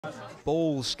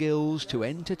Ball skills to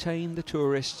entertain the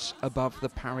tourists above the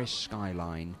Paris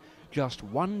skyline. Just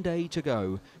one day to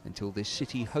go until this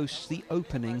city hosts the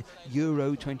opening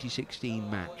Euro 2016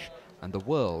 match, and the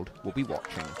world will be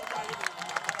watching.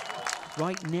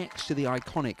 Right next to the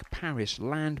iconic Paris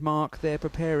landmark, they're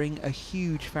preparing a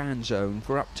huge fan zone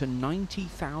for up to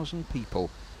 90,000 people.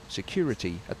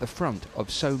 Security at the front of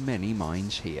so many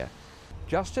minds here.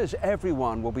 Just as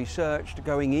everyone will be searched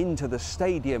going into the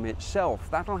stadium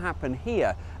itself, that'll happen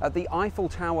here at the Eiffel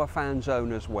Tower fan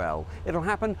zone as well. It'll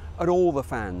happen at all the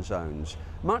fan zones.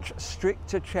 Much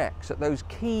stricter checks at those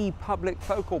key public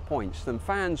focal points than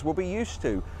fans will be used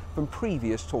to from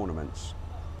previous tournaments.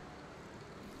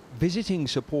 Visiting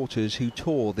supporters who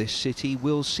tour this city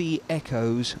will see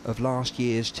echoes of last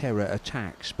year's terror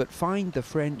attacks, but find the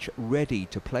French ready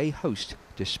to play host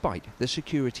despite the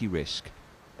security risk.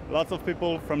 Lots of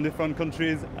people from different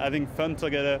countries having fun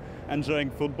together, enjoying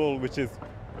football, which is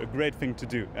a great thing to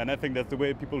do. And I think that's the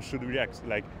way people should react,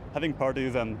 like having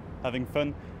parties and having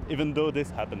fun, even though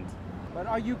this happened. But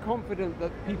are you confident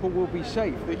that people will be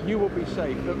safe, that you will be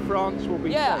safe, that France will be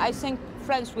safe? Yeah, I think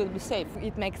France will be safe.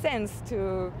 It makes sense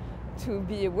to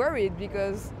be worried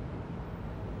because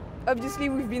obviously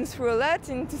we've been through a lot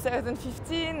in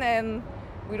 2015 and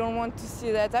we don't want to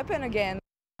see that happen again.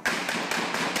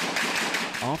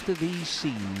 After these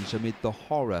scenes, amid the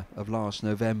horror of last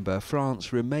November,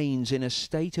 France remains in a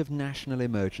state of national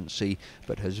emergency,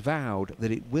 but has vowed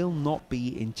that it will not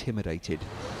be intimidated.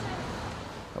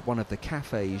 At one of the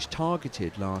cafes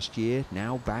targeted last year,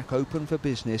 now back open for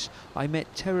business, I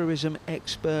met terrorism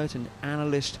expert and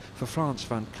analyst for France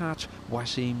 24,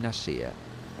 Wassim Nasir.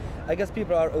 I guess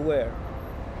people are aware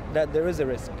that there is a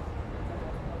risk,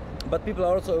 but people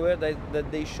are also aware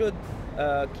that they should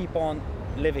keep on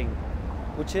living,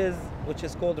 which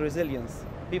is called resilience.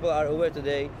 People are aware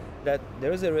today that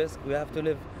there is a risk. We have to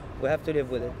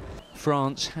live with it.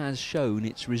 France has shown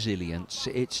its resilience,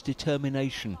 its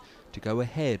determination to go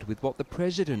ahead with what the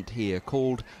president here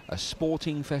called a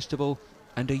sporting festival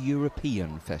and a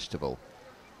European festival.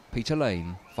 Peter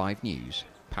Lane, 5 News,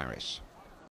 Paris.